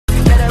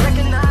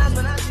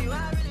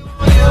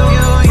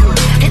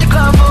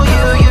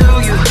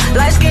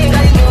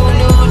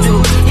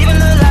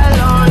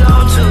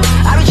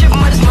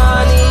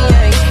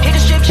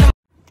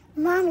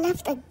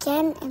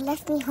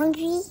left me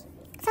hungry.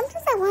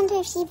 Sometimes I wonder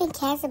if she even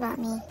cares about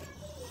me.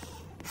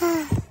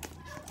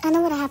 I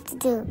know what I have to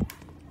do.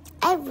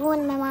 I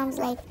ruined my mom's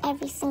life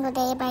every single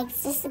day by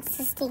just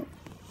existing.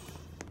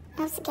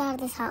 I have to get out of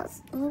this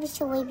house. Maybe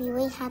she'll be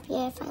way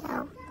happier if I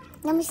go.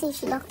 Let me see if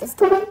she locked this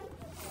door.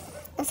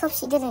 Let's hope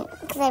she didn't,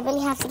 because I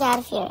really have to get out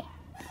of here.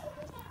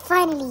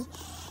 Finally,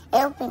 it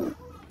opened.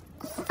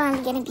 I'm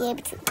finally going to be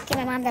able to give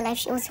my mom the life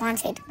she always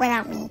wanted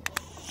without me.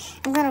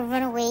 I'm going to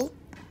run away,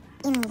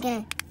 and I'm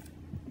going to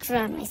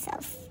drown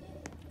myself.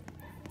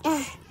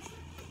 I'm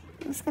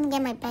just going to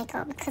get my bike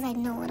out because I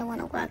know I don't want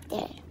to walk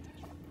there.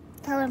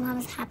 I hope my mom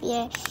is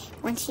happier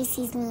when she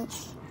sees me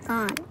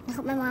gone. I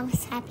hope my mom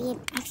is happy and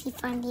actually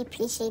finally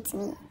appreciates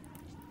me.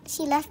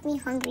 She left me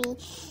hungry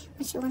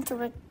when she went to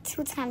work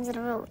 2 times in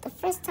a row. The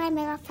first time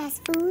I got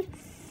fast food,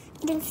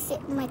 it didn't sit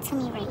in my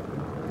tummy right.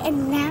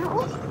 And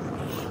now,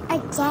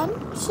 again,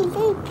 she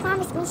literally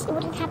promised me she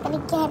wouldn't happen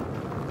again.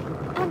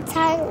 I'm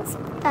tired of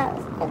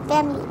her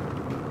family.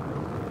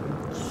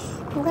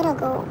 I'm gonna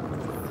go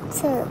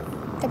to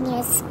the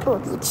nearest pool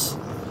beach.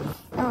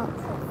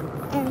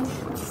 And I'm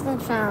just gonna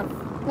drown.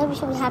 Maybe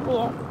she'll be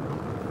happier.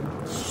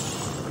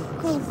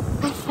 Hey,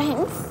 my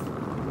friends,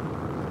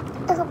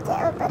 I hope they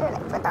have a better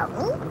life without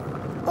me.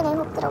 And I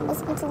hope they don't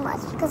miss me too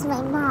much because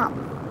my mom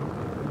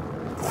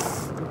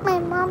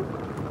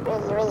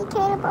really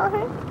cared about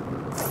her.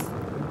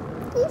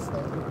 You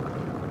see?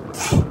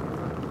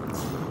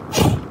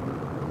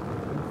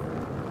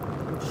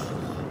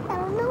 I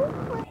don't know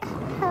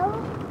how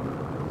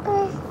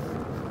or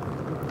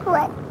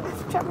what. I have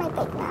to drop my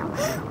bike now.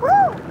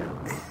 Woo!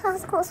 That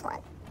was a close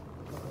one.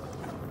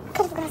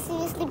 Could have got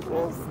seriously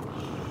bruised.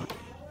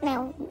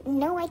 Now,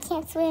 no, I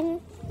can't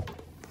swim.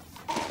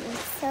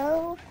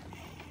 So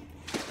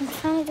I'm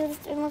trying to do this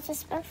the most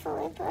respectful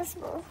way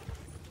possible.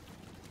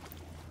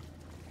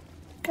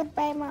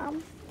 Goodbye,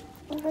 Mom.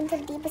 I'm going to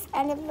the deepest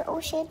end of the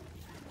ocean.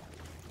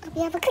 Hope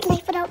you have a good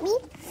life without me.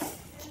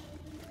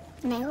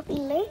 And I hope you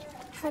learn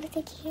how to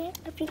take care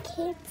of your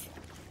kids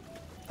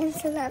and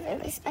to love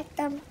and respect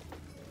them.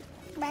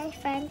 Bye,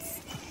 friends.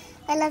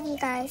 I love you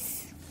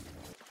guys.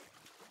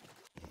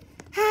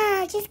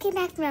 I just came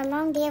back from a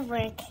long day of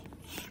work.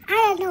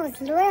 All I know is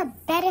Laura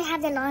better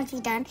have the laundry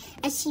done,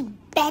 and she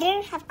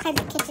better have cleaned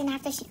the kitchen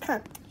after she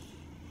cooked.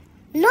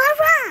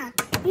 Laura!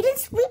 You didn't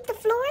sweep the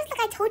floors like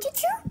I told you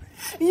to?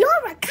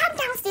 Laura, come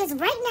downstairs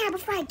right now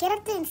before I get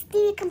up there and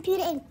steal your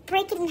computer and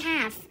break it in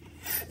half.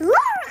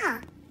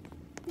 Laura!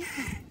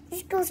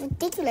 This girl's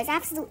ridiculous. I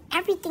have to do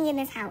everything in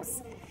this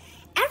house.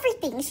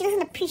 Everything. She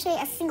doesn't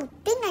appreciate a single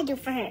thing I do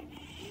for her.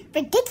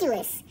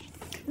 Ridiculous.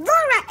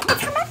 Laura, by the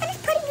time I finish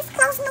putting these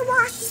clothes in the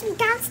wash, she's from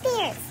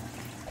downstairs.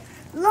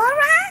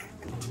 Laura?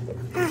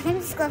 Let me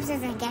just go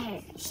upstairs and get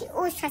her. She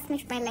always tries to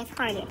make my life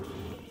harder.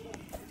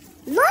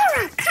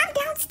 Laura, come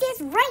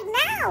downstairs right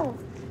now.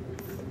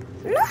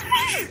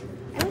 Laura!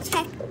 Let me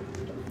check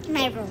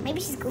my room. Maybe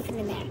she's goofing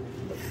in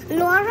there.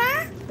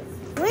 Laura?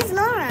 Where's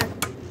Laura?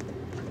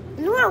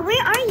 Laura,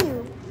 where are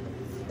you?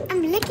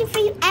 I'm looking for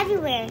you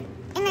everywhere,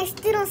 and I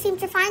still don't seem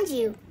to find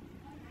you.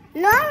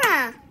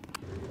 Laura!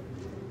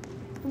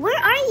 Where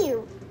are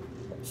you?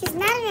 She's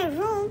not in her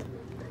room,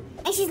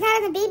 and she's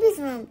not in the baby's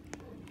room.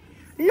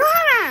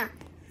 Laura!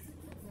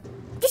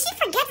 Did she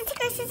forget to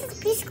take her sister to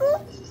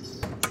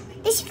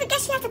preschool? Did she forget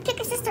she had to pick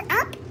her sister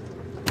up?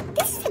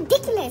 This is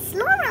ridiculous.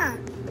 Laura!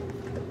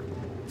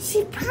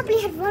 She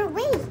probably had run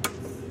away.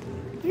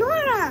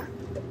 Laura!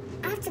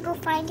 I have to go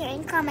find her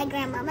and call my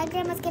grandma. My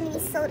grandma's going to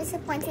be so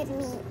disappointed in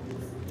me.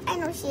 I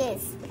know she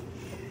is.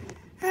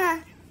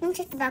 Let me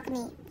check the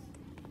balcony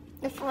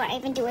before I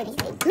even do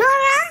anything.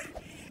 Laura!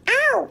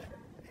 Ow!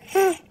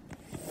 I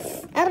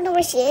don't know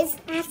where she is.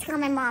 I have to call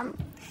my mom.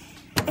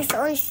 It's the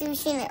only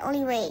solution and the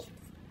only way.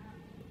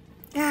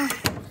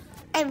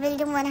 I really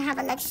don't want to have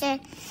a lecture,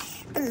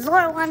 but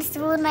Laura wants to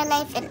ruin my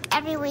life in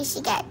every way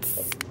she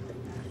gets.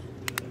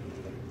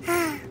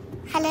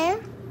 Hello?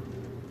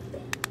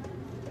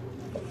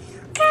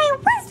 Girl,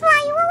 what's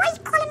wrong? What are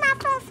you calling my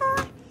phone for?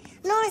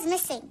 Laura's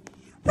missing.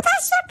 Well,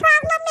 that's your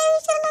problem. Maybe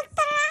you should look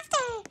better after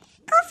her.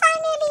 Go find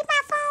her and leave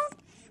my phone.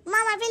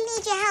 Mom, I really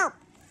need your help.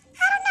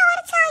 I don't know what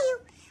to tell you.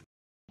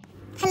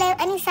 Hello,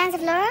 any signs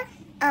of Laura?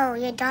 Oh,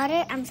 your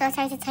daughter? I'm so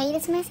sorry to tell you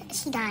this, miss.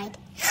 She died.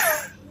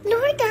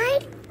 Laura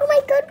died? Oh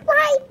my god,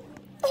 why?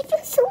 I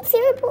feel so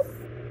terrible.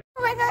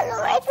 Oh my god,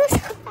 Laura, I feel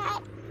so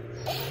bad.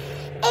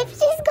 If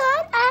she's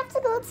gone, I have to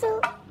go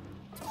too.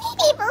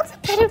 Maybe I was a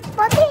better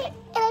mother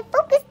and I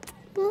focused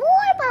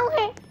more about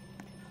her.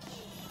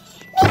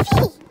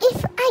 Maybe if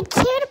I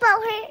cared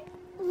about her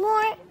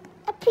more,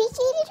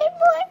 appreciated her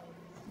more,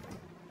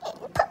 and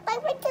put my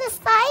work to the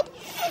side,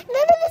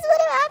 none of this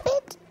would have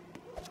happened.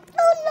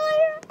 Oh,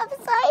 Laura, I'm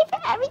sorry for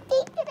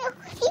everything. And I hope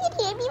you can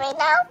hear me right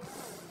now.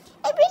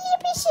 I really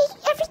appreciate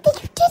everything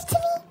you did to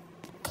me,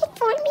 did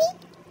for me.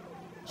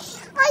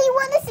 All you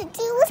wanted to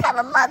do was have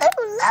a mother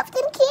who loved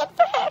and cared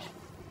for her.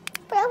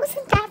 But I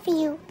wasn't that for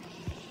you.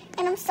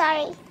 And I'm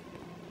sorry.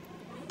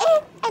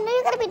 And I know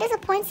you're going to be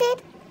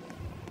disappointed.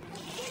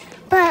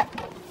 But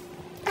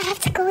I have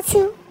to go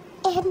too.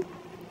 And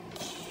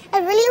I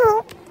really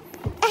hope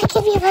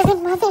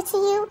wasn't mother to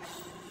you.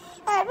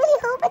 And I really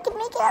hope I can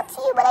make it up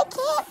to you, but I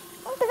can't.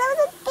 Because I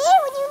wasn't there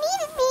when you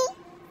needed me.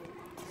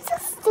 I'm so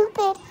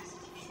stupid.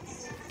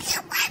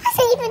 Why was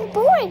I even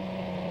born?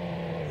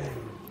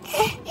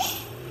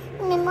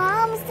 My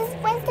mom is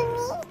disappointed in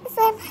me, so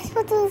I might as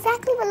well do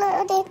exactly what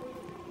Laura did.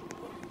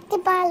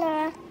 Goodbye,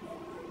 Laura.